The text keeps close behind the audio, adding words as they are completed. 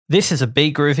This is a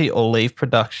Be Groovy or Leave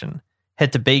production.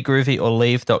 Head to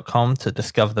begroovyorleave.com to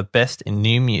discover the best in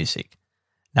new music.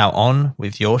 Now on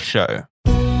with your show.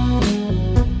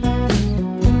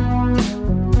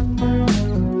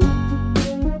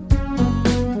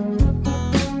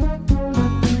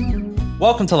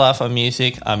 Welcome to Laugh on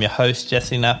Music. I'm your host,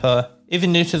 Jesse Napper. If you're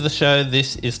new to the show,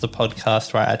 this is the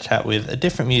podcast where I chat with a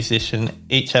different musician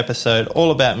each episode,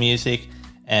 all about music.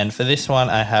 And for this one,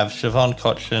 I have Siobhan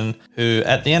Cotchin, who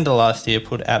at the end of last year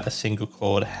put out a single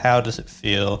called How Does It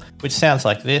Feel, which sounds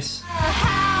like this.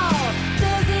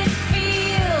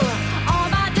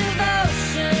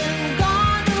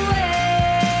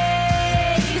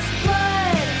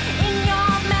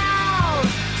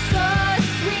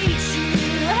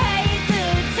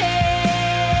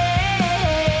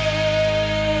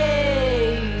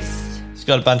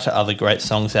 Got a bunch of other great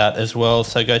songs out as well,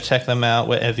 so go check them out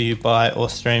wherever you buy or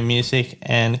stream music,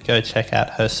 and go check out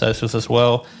her socials as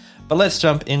well. But let's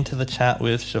jump into the chat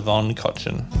with Siobhan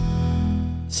Cotchin.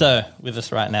 So with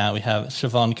us right now we have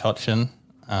Siobhan Cotchin.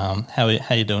 How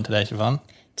are you doing today, Siobhan?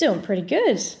 Doing pretty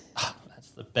good. Oh, that's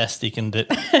the best you can do.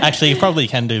 Actually, you probably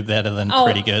can do better than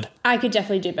pretty good. I could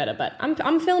definitely do better, but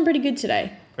I'm feeling pretty good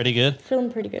today. Pretty good? Feeling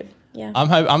pretty good, yeah. I'm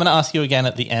going to ask you again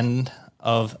at the end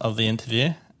of the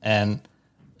interview, and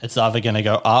it's either going to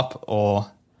go up or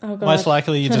most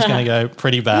likely you're just going to go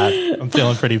pretty bad. I'm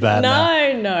feeling pretty bad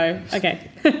now. No.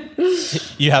 Okay.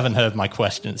 You haven't heard my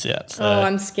questions yet. So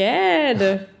I'm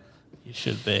scared. You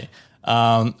should be.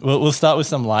 We'll start with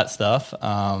some light stuff.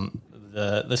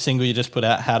 The single you just put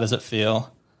out, How Does It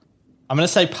Feel? I'm going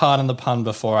to say pardon the pun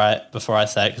before I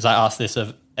say it, because I asked this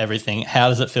of everything. How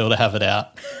does it feel to have it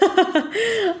out?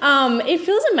 It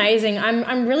feels amazing.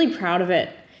 I'm really proud of it.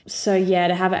 So, yeah,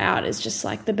 to have it out is just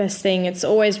like the best thing. It's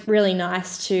always really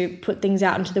nice to put things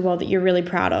out into the world that you're really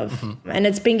proud of. Mm-hmm. And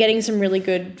it's been getting some really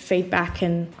good feedback,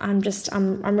 and I'm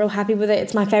real happy with it.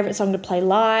 It's my favourite song to play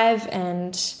live,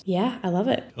 and yeah, I love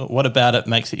it. What about it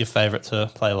makes it your favourite to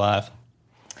play live?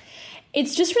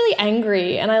 It's just really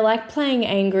angry, and I like playing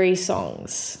angry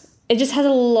songs. It just has a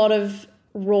lot of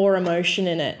raw emotion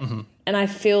in it, mm-hmm. and I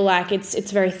feel like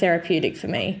it's very therapeutic for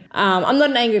me. I'm not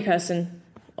an angry person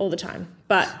all the time,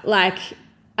 but like,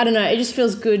 I don't know, it just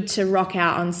feels good to rock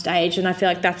out on stage, and I feel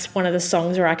like that's one of the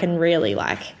songs where I can really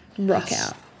like rock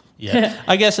out. Yeah.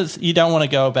 I guess you don't want to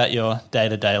go about your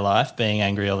day-to-day life being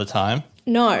angry all the time.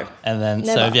 No. And then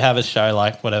never. So if you have a show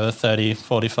like whatever 30,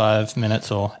 45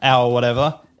 minutes or hour,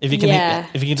 whatever, if you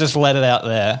can just let it out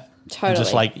there, totally, and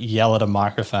just like yell at a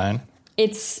microphone.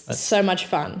 That's so much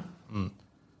fun.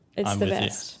 It's the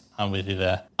best. I'm with you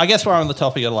there. I guess we're on the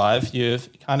topic of live. You're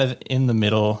kind of in the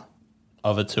middle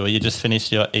of a tour. You just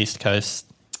finished your East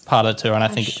Coast part of the tour, and I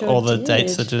think all the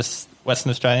dates are just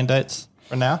Western Australian dates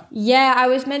for now. Yeah, I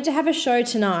was meant to have a show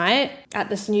tonight at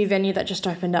this new venue that just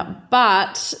opened up,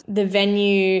 but the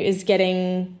venue is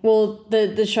getting,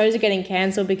 the shows are getting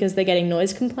cancelled because they're getting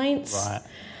noise complaints. Right.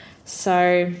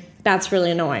 So that's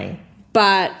really annoying.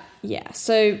 But yeah,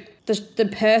 so the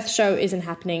Perth show isn't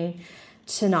happening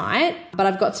tonight, but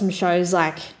I've got some shows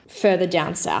like further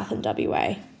down south in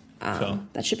WA. Cool.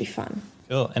 That should be fun.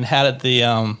 Cool. And how did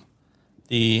the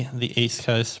East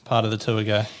Coast part of the tour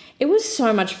go? It was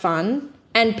so much fun,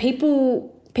 and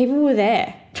people were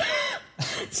there.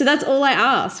 So that's all I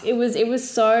ask. It was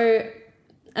so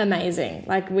amazing.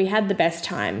 Like, we had the best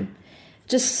time.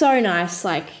 Just so nice,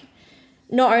 like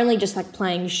not only just like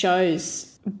playing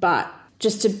shows, but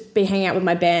just to be hanging out with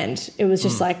my band. It was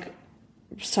just like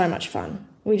so much fun.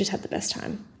 We just had the best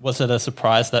time. Was it a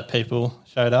surprise that people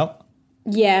showed up?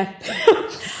 Yeah.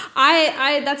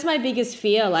 I that's my biggest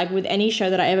fear, like with any show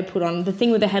that I ever put on. The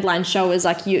thing with the headline show is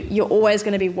like you're always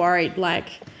going to be worried like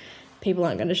people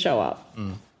aren't going to show up.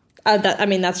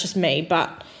 That's just me,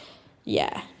 but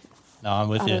yeah. No, I'm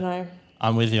with you. I don't know.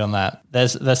 I'm with you on that.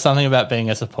 There's something about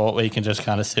being a support where you can just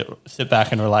kind of sit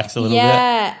back and relax a little bit.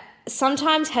 Yeah.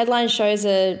 Sometimes headline shows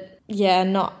are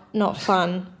not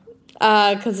fun.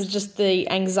 Because it's just the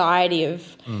anxiety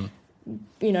of,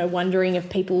 wondering if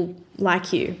people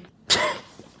like you.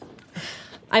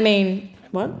 I mean,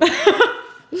 what?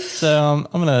 So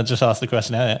I'm going to just ask the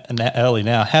question early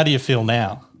now. How do you feel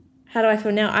now? How do I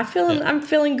feel now? I'm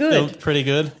feeling good. Feel pretty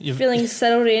good? Feeling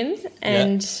settled in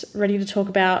and ready to talk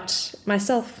about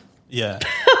myself. Yeah.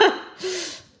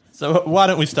 So why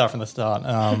don't we start from the start?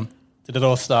 Did it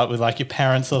all start with like your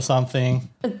parents or something?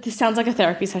 This sounds like a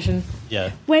therapy session.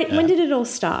 Yeah. When did it all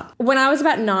start? When I was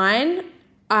about 9,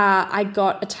 I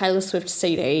got a Taylor Swift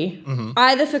CD,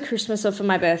 either for Christmas or for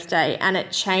my birthday, and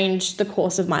it changed the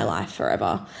course of my life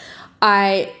forever.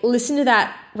 I listened to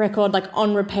that record like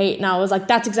on repeat, and I was like,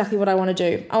 that's exactly what I want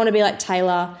to do. I want to be like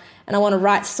Taylor and I want to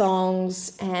write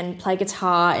songs and play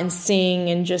guitar and sing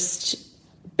and just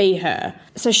be her.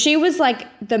 So she was like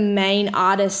the main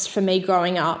artist for me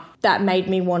growing up that made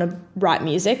me want to write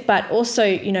music. But also,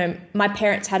 you know, my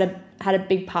parents had a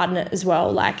big part in it as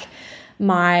well. Like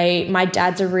my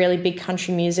dad's a really big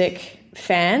country music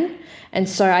fan, and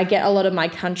so I get a lot of my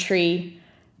countryness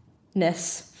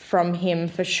from him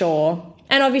for sure,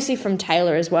 and obviously from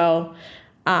Taylor as well,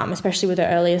 especially with her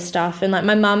earlier stuff. And like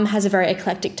my mum has a very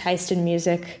eclectic taste in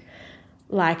music,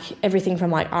 like everything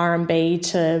from like R&B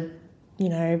to, you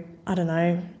know, I don't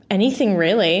know, anything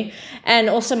really. And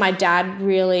also my dad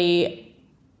really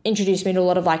introduced me to a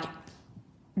lot of like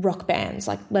rock bands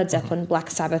like Led Zeppelin, Black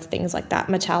Sabbath, things like that,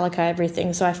 Metallica,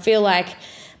 everything. So I feel like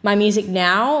my music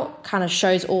now kind of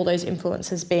shows all those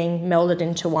influences being melded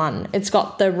into one. It's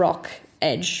got the rock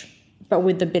edge, but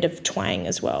with a bit of twang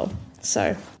as well.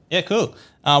 So yeah, cool.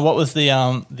 What was the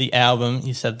album?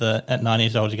 You said that at 9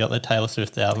 years old you got the Taylor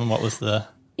Swift album. What was the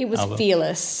It was album?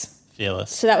 Fearless. Fearless.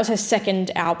 So that was her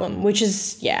second album, which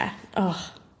is, yeah,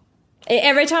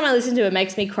 every time I listen to it, it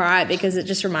makes me cry because it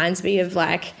just reminds me of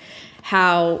like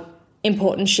how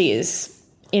important she is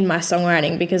in my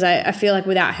songwriting, because I feel like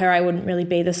without her I wouldn't really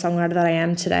be the songwriter that I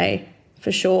am today,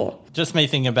 for sure. Just me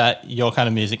thinking about your kind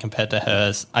of music compared to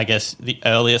hers, I guess the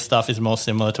earlier stuff is more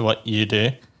similar to what you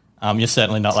do. You're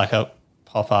certainly not like a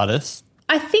pop artist.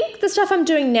 I think the stuff I'm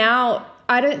doing now,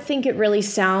 I don't think it really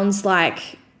sounds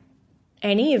like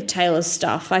any of Taylor's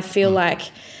stuff. I feel like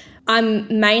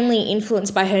I'm mainly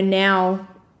influenced by her now,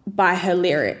 by her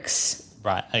lyrics.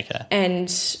 Right, okay.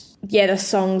 And yeah, the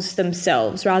songs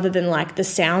themselves rather than like the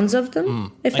sounds of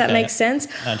them, if that makes sense.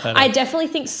 No, totally. I definitely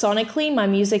think sonically my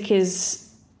music is,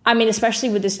 I mean, especially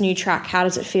with this new track, How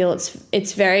Does It Feel?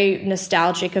 It's very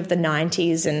nostalgic of the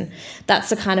 90s, and that's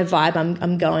the kind of vibe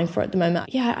I'm going for at the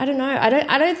moment. Yeah, I don't know.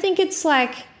 I don't think it's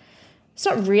like, it's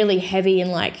not really heavy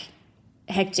and like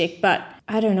hectic, but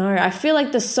I don't know. I feel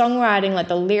like the songwriting, like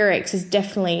the lyrics is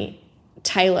definitely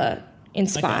Taylor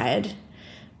inspired. Okay.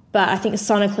 But I think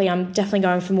sonically I'm definitely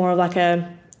going for more of like a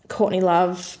Courtney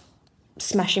Love,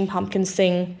 Smashing Pumpkins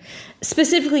thing,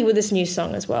 specifically with this new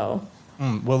song as well.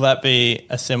 Will that be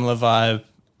a similar vibe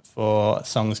for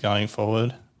songs going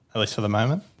forward, at least for the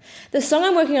moment? The song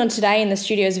I'm working on today in the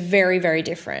studio is very, very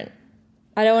different.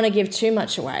 I don't want to give too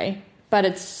much away, but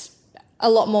it's a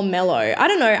lot more mellow. I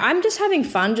don't know. I'm just having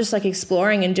fun, just like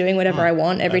exploring and doing whatever I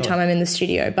want every time I'm in the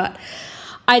studio. But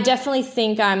I definitely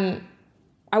think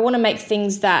I want to make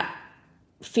things that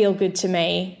feel good to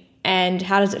me, and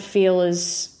How Does It Feel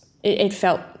is, it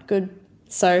felt good.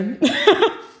 So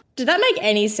did that make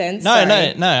any sense? No,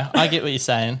 I get what you're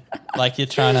saying. Like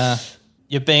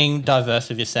you're being diverse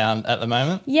with your sound at the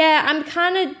moment. Yeah, I'm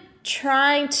kind of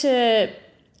trying to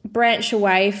branch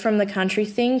away from the country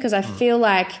thing, because I feel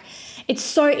like it's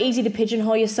so easy to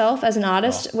pigeonhole yourself as an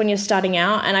artist when you're starting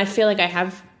out, and I feel like I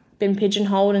have been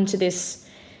pigeonholed into this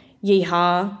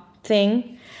yeehaw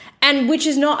thing. And which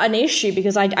is not an issue,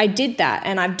 because I did that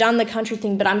and I've done the country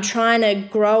thing, but I'm trying to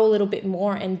grow a little bit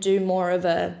more and do more of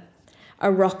a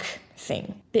rock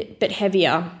thing, bit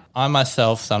heavier. I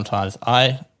myself sometimes,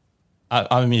 I'm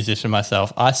a musician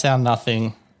myself. I sound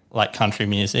nothing like country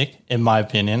music, in my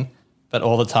opinion, but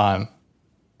all the time.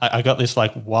 I got this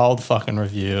like wild fucking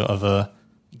review of a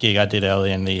gig I did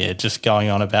earlier in the year, just going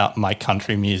on about my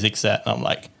country music set. And I'm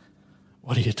like,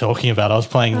 what are you talking about? I was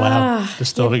playing loud,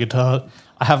 distorted guitar.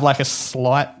 I have like a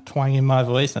slight twang in my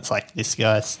voice, and it's like, this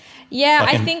guy's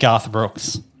I think Garth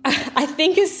Brooks. I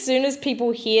think as soon as people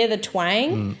hear the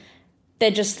twang, they're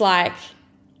just like,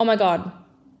 oh my God,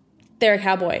 they're a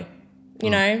cowboy. You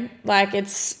know, like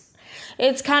it's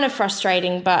kind of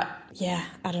frustrating, but yeah,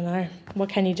 I don't know. What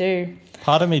can you do?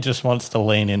 Part of me just wants to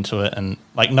lean into it and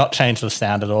like not change the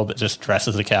sound at all, but just dress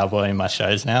as a cowboy in my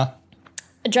shows now.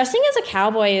 Dressing as a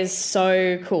cowboy is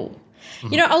so cool.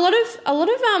 You know, a lot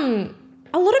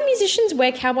of musicians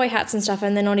wear cowboy hats and stuff,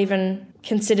 and they're not even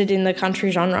considered in the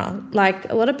country genre. Like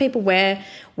a lot of people wear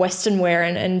Western wear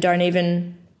and don't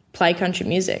even play country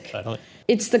music. Totally.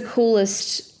 It's the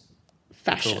coolest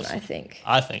fashion, I think.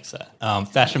 I think so.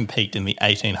 Fashion peaked in the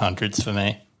 1800s for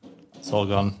me. It's all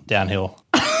gone downhill.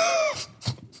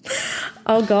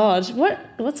 Oh God,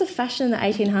 what's a fashion in the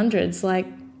 1800s? Like,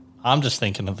 I'm just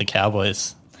thinking of the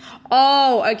cowboys.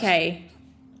 Oh, okay.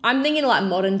 I'm thinking like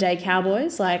modern day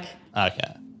cowboys. Like,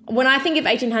 okay. When I think of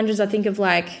 1800s, I think of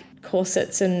like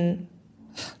corsets and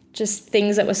just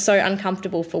things that were so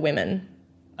uncomfortable for women.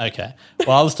 Okay.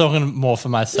 Well, I was talking more for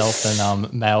myself than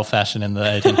male fashion in the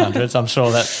 1800s. I'm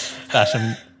sure that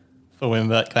fashion for women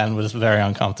back then was very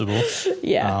uncomfortable.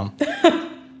 Yeah.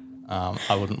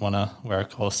 I wouldn't want to wear a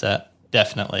corset,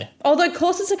 definitely. Although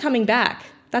corsets are coming back.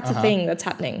 That's a thing that's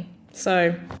happening.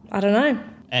 So, I don't know.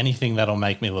 Anything that'll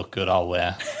make me look good, I'll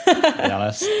wear, to be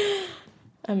honest.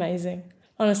 Amazing.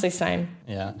 Honestly, same.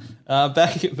 Yeah.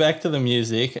 Back to the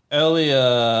music.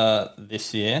 Earlier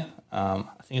this year, I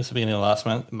think it's the beginning of last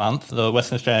month, the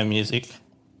Western Australian Music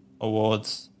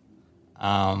Awards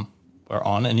were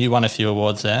on, and you won a few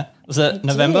awards there. Was it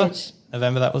November?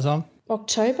 November that was on?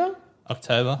 October.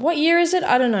 What year is it?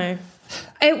 I don't know.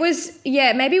 It was,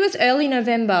 maybe it was early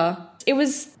November. It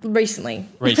was recently.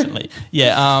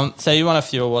 Yeah. So you won a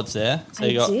few awards there. So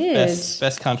you got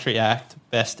best country act,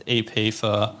 best EP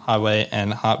for Highway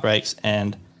and Heartbreaks,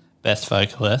 and best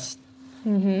vocalist.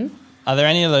 Mm-hmm. Are there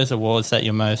any of those awards that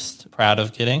you're most proud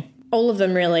of getting? All of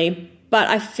them, really. But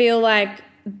I feel like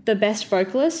the best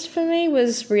vocalist for me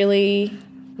was really,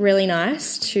 really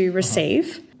nice to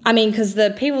receive. I mean, because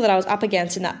the people that I was up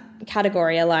against in that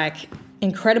category are like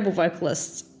incredible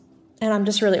vocalists, and I'm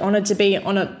just really honoured to be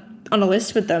on a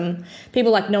list with them.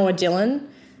 People like Noah Dillon,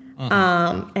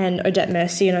 and Odette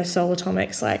Mercy and Soul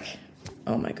Atomics, like,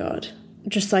 oh my God,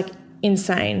 just like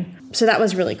insane. So that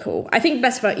was really cool. I think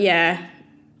best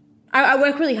I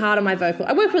work really hard on my vocal.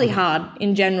 I work really hard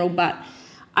in general, but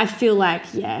I feel like,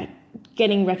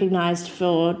 getting recognised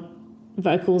for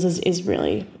vocals is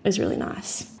really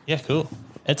nice. Yeah, cool.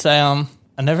 It's I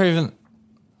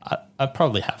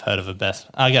probably have heard of a best.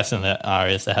 I guess in the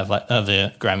ARIAs they have like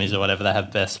the Grammys or whatever, they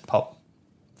have best pop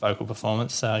vocal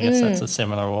performance. So I guess that's a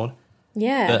similar award.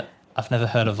 Yeah. But I've never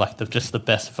heard of like just the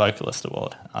best vocalist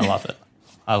award. I love it.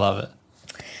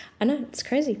 I know, it's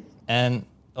crazy. And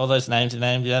all those names you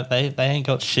named, they ain't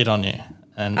got shit on you,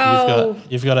 and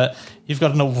you've got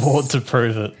an award to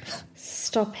prove it.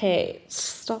 Stop it.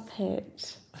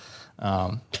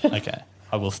 Okay.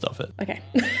 I will stop it. Okay.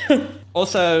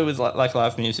 Also, with like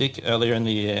live music, earlier in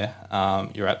the year,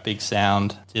 you're at Big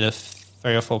Sound, did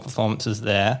 3 or 4 performances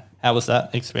there. How was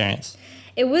that experience?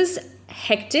 It was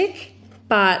hectic,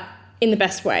 but in the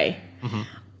best way.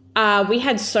 Mm-hmm. We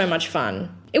had so much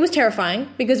fun. It was terrifying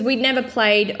because we'd never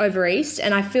played over East,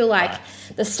 and I feel like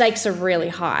the stakes are really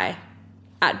high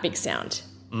at Big Sound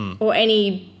or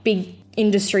any big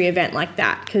industry event like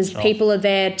that, because people are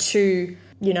there to,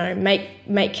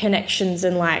 make connections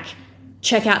and like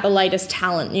check out the latest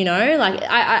talent, like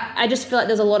I just feel like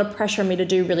there's a lot of pressure on me to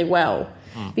do really well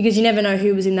because you never know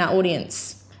who was in that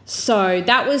audience. So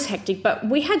that was hectic, but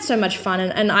we had so much fun,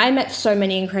 and I met so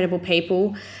many incredible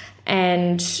people,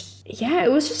 and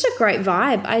it was just a great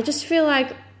vibe. I just feel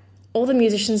like all the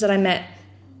musicians that I met,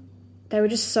 they were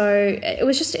just it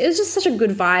was just such a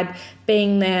good vibe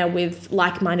being there with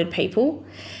like-minded people.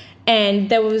 And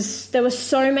there were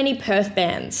so many Perth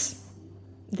bands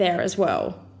there as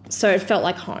well. So it felt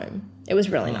like home. It was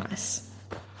really nice.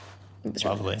 It was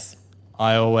lovely. Really nice.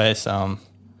 I always,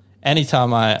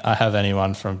 anytime I have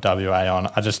anyone from WA on,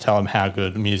 I just tell them how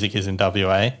good music is in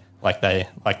WA, like they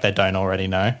don't already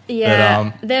know.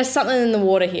 Yeah, but, there's something in the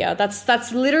water here.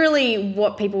 That's literally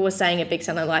what people were saying at Big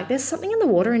Sound. They're like, there's something in the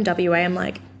water in WA. I'm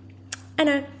like, I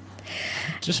know.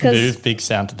 Just move Big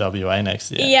Sound to WA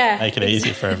next year. Yeah. Make it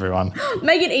easier for everyone.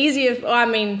 Make it easier.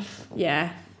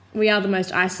 We are the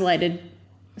most isolated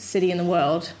city in the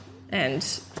world, and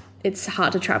it's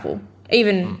hard to travel.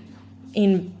 Even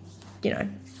in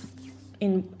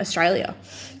Australia.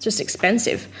 It's just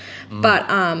expensive. But,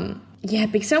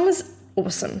 Big Sound was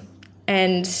awesome.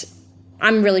 And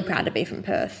I'm really proud to be from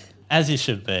Perth. As you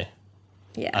should be.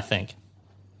 Yeah. I think.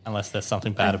 Unless there's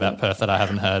something bad about Perth that I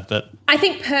haven't heard. But I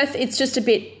think Perth, it's just a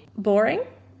bit boring.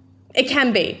 It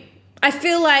can be. I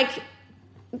feel like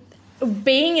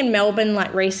being in Melbourne,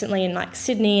 like recently, and like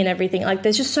Sydney and everything, like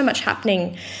there's just so much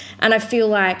happening. And I feel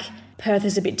like Perth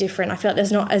is a bit different. I feel like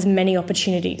there's not as many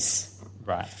opportunities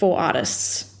for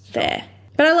artists there.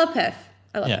 But I love Perth.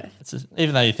 Perth.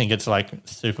 Even though you think it's like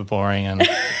super boring and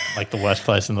like the worst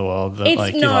place in the world. But, you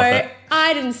love it.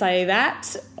 I didn't say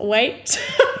that. Wait.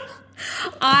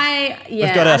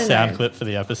 We've got our sound clip for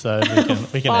the episode.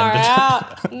 We can end it.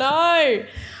 Out. No.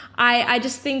 I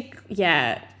just think,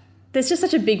 there's just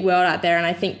such a big world out there, and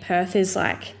I think Perth is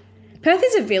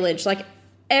a village. Like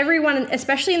everyone,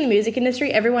 especially in the music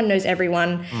industry, everyone knows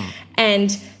everyone.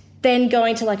 And then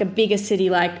going to like a bigger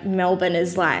city like Melbourne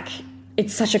is like,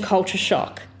 it's such a culture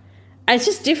shock. And it's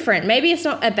just different. Maybe it's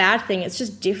not a bad thing, it's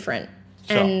just different.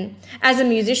 Sure. And as a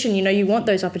musician, you want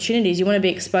those opportunities. You want to be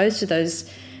exposed to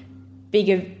those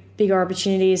bigger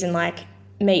opportunities and like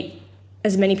meet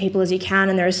as many people as you can,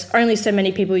 and there's only so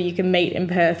many people you can meet in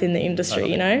Perth in the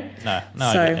industry, No,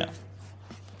 so,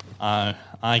 I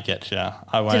I get you.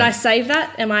 I won't. Did I save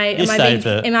that? Am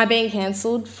I being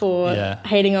cancelled for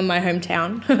hating on my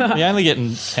hometown? You're only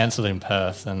getting cancelled in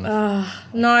Perth. And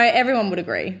no, everyone would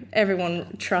agree.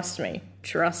 Everyone, trust me.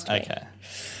 Okay.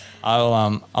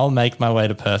 I'll make my way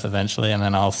to Perth eventually, and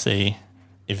then I'll see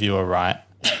if you were right.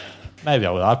 Maybe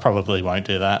I will. I probably won't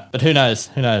do that. But who knows?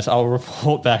 I'll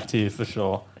report back to you for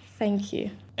sure. Thank you.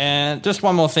 And just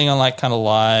one more thing on like kind of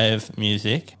live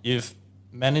music. You've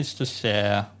managed to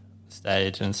share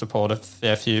stage and support a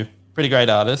fair few pretty great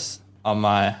artists. On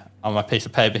my piece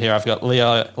of paper here, I've got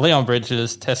Leon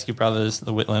Bridges, Teskey Brothers,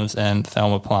 The Whitlams, and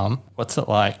Thelma Plum. What's it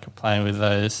like playing with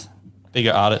those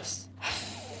bigger artists?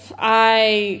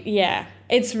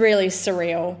 It's really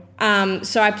surreal.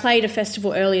 So I played a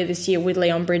festival earlier this year with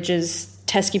Leon Bridges,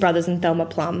 Teskey Brothers, and Thelma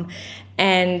Plum,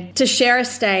 and to share a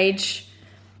stage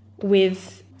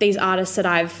with these artists that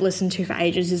I've listened to for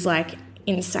ages is like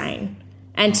insane.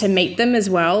 And to meet them as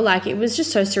well, like it was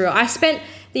just so surreal. I spent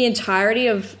the entirety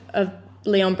of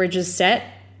Leon Bridges' set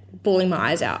bawling my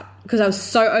eyes out because I was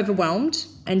so overwhelmed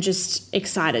and just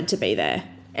excited to be there.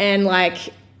 And like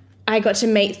I got to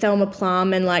meet Thelma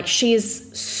Plum, and like she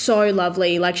is so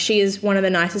lovely. Like she is one of the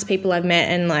nicest people I've met,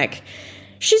 and like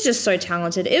she's just so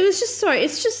talented.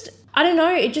 I don't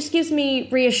know, it just gives me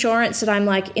reassurance that I'm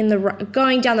like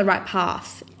going down the right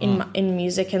path in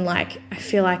music, and like I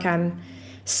feel like I'm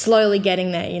slowly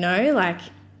getting there, you know, like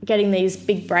getting these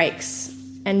big breaks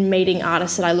and meeting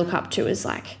artists that I look up to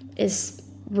is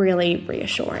really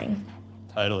reassuring.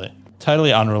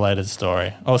 Totally unrelated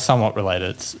story, or somewhat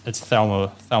related. It's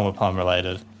Thelma Plum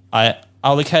related.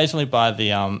 I'll occasionally buy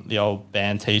the old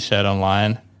band T-shirt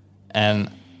online, and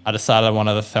I decided I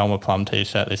wanted a Thelma Plum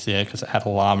T-shirt this year because it had a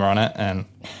llama on it, and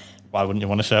why wouldn't you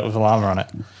want a shirt with a llama on it?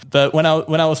 But when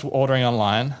I was ordering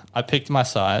online, I picked my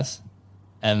size,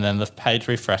 and then the page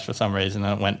refreshed for some reason,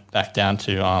 and it went back down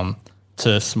to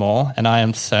small, and I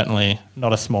am certainly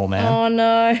not a small man. Oh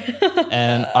no!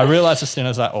 And I realized as soon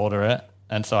as I order it.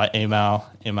 And so I email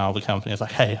the company. I was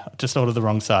like, hey, I just ordered the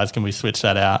wrong size. Can we switch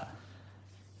that out?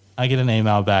 I get an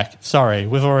email back. Sorry,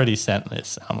 we've already sent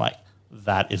this. I'm like,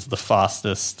 that is the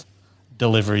fastest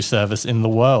delivery service in the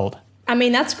world. I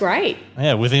mean, that's great.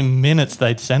 Yeah, within minutes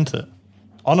they'd sent it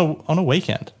on a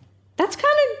weekend. That's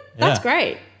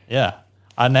great. Yeah.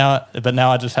 Now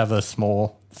I just have a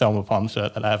small Thelma Plum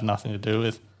shirt that I have nothing to do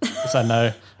with because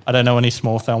I don't know any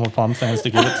small Thelma Plum fans to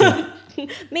give it to.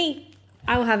 Me.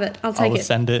 I will have it. I'll take it. I will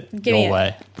send it your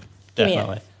way.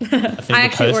 Definitely. I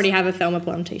actually already have a Thelma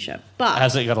Plum T-shirt. But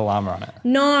has it got a llama on it?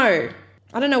 No.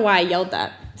 I don't know why I yelled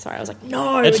that. Sorry, I was like,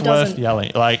 no, it's it doesn't. Worth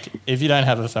yelling. Like, if you don't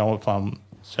have a Thelma Plum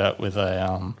shirt with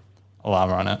a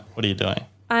llama on it, what are you doing?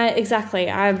 Exactly.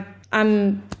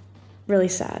 I'm really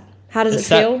sad. How does it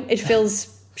feel? It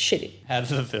feels shitty. How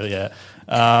does it feel? Yeah.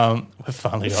 We've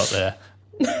finally got there.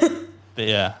 But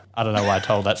yeah, I don't know why I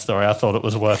told that story. I thought it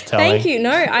was worth telling. Thank you.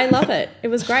 No, I love it. It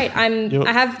was great. I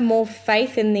have more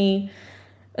faith in the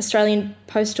Australian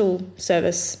Postal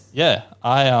Service. Yeah,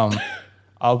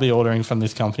 I'll be ordering from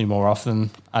this company more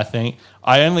often, I think.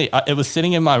 It was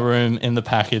sitting in my room in the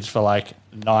package for like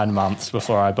 9 months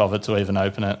before I bothered to even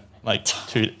open it, like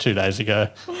two days ago.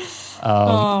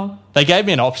 They gave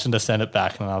me an option to send it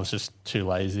back, and I was just too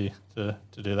lazy to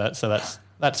do that. So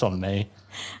that's on me.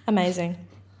 Amazing.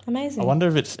 I wonder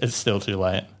if it's still too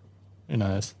late. Who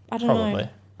knows? I don't know.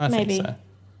 Maybe.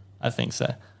 I think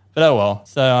so. But oh well.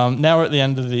 So now we're at the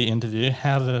end of the interview.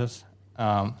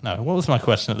 What was my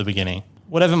question at the beginning?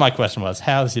 Whatever my question was,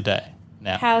 how's your day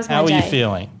now? How are you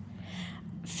feeling?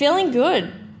 Feeling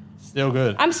good. Still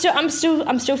good. I'm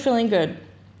still feeling good.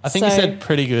 I think you said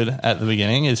pretty good at the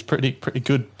beginning. Is pretty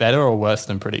good better or worse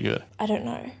than pretty good? I don't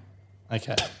know.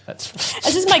 Okay, it's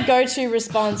just my go-to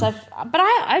response. I'm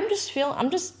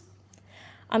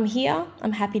here.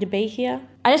 I'm happy to be here.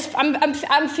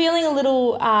 I'm feeling a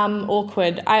little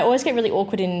awkward. I always get really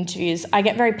awkward in interviews. I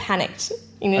get very panicked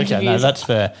in interviews. Okay, no, that's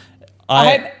fair.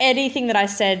 I hope anything that I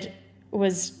said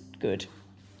was good.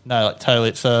 No, like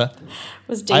totally.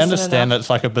 Was decent I understand enough. that it's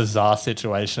like a bizarre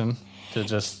situation to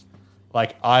just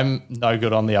like I'm no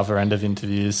good on the other end of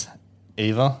interviews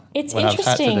either. It's when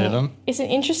interesting. I've had to do them. It's an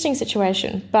interesting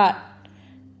situation, but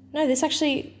no, this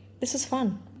is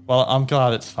fun. Well, I'm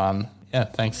glad it's fun. Yeah,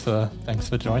 thanks for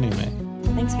joining me.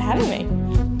 Thanks for having me.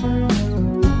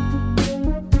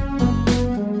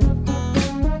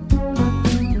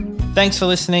 Thanks for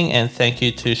listening, and thank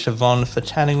you to Siobhan for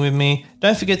chatting with me.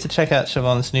 Don't forget to check out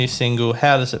Siobhan's new single,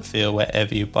 How Does It Feel,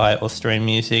 wherever you buy or stream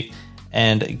music,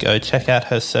 and go check out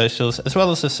her socials, as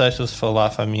well as the socials for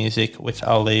Life on Music, which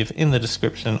I'll leave in the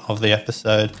description of the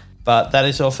episode. But that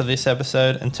is all for this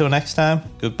episode. Until next time,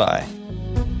 goodbye.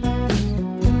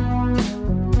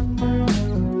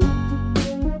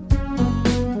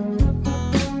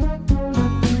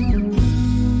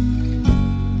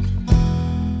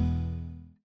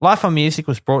 Life on Music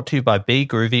was brought to you by Be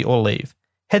Groovy or Leave.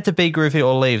 Head to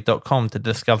begroovyorleave.com to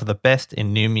discover the best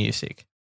in new music.